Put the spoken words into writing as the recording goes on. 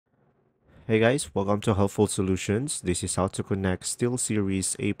Hey guys, welcome to Helpful Solutions. This is how to connect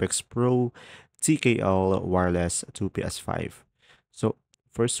SteelSeries Apex Pro TKL wireless to PS5. So,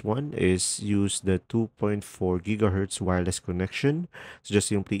 first one is use the 2.4 gigahertz wireless connection. So just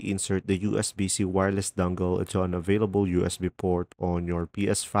simply insert the USB-C wireless dongle into an available USB port on your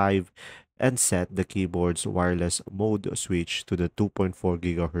PS5 and set the keyboard's wireless mode switch to the 2.4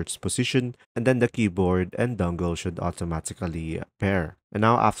 gigahertz position, and then the keyboard and dongle should automatically pair. And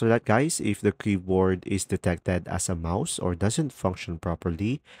now after that, guys, if the keyboard is detected as a mouse or doesn't function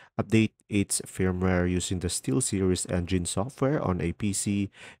properly, update its firmware using the SteelSeries engine software on a PC.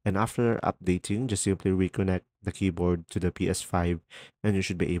 And after updating, just simply reconnect the keyboard to the PS5 and you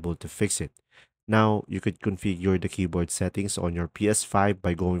should be able to fix it. Now, you could configure the keyboard settings on your PS5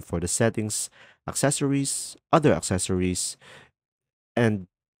 by going for the settings, accessories, other accessories, and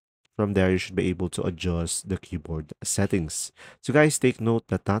from there, you should be able to adjust the keyboard settings. So guys, take note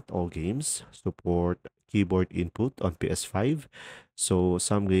that not all games support keyboard input on PS5. So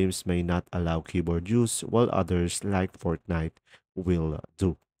some games may not allow keyboard use while others like Fortnite will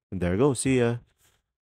do. And there you go. See ya.